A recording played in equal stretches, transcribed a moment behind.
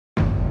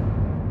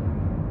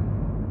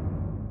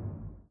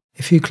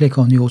If you click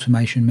on the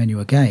automation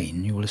menu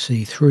again, you will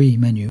see three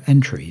menu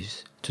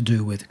entries to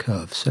do with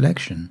curve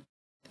selection.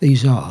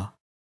 These are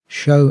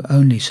Show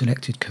Only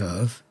Selected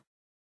Curve,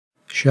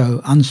 Show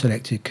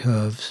Unselected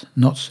Curves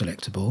Not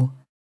Selectable,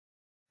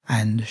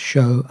 and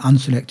Show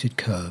Unselected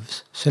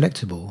Curves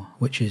Selectable,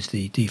 which is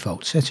the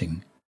default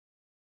setting.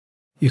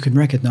 You can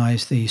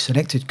recognize the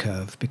selected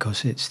curve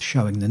because it's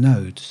showing the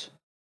nodes.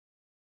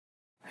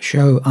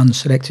 Show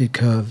Unselected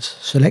Curves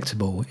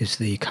Selectable is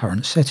the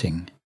current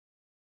setting.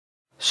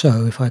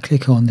 So if I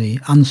click on the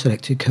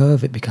unselected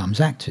curve, it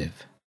becomes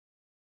active.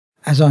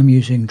 As I'm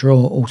using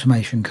Draw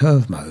Automation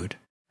Curve mode,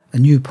 a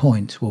new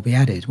point will be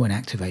added when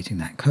activating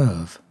that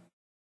curve.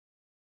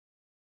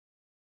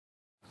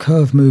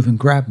 Curve Move and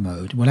Grab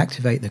mode will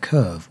activate the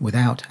curve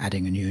without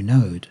adding a new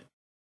node.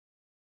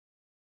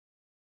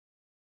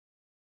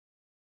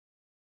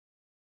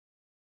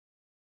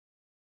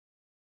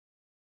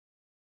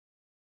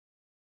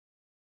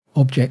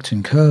 Object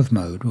and Curve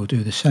mode will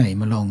do the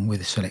same along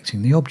with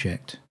selecting the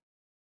object.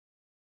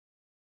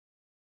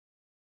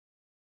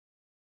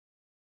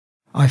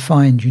 I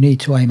find you need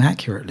to aim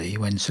accurately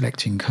when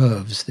selecting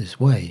curves this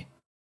way.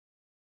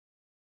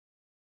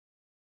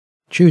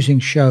 Choosing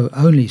Show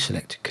Only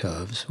Selected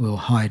Curves will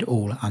hide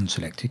all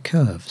unselected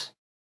curves.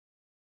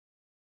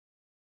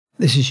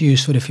 This is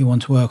useful if you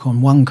want to work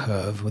on one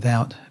curve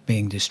without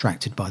being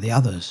distracted by the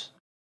others.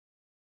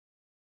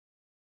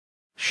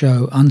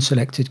 Show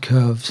Unselected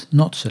Curves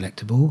Not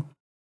Selectable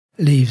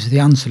leaves the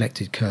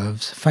unselected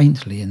curves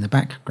faintly in the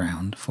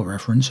background for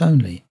reference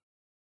only,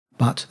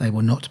 but they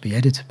will not be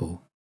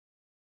editable.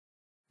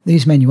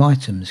 These menu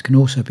items can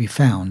also be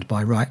found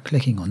by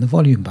right-clicking on the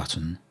volume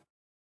button.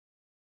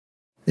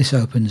 This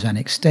opens an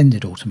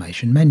extended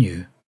automation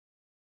menu.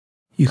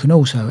 You can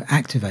also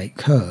activate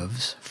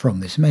curves from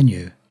this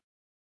menu.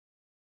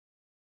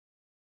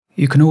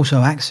 You can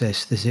also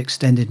access this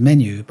extended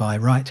menu by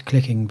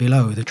right-clicking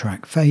below the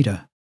track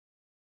fader.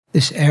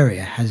 This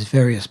area has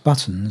various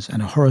buttons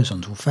and a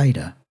horizontal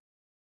fader.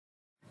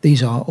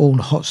 These are all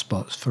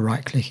hotspots for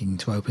right-clicking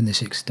to open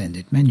this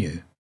extended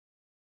menu.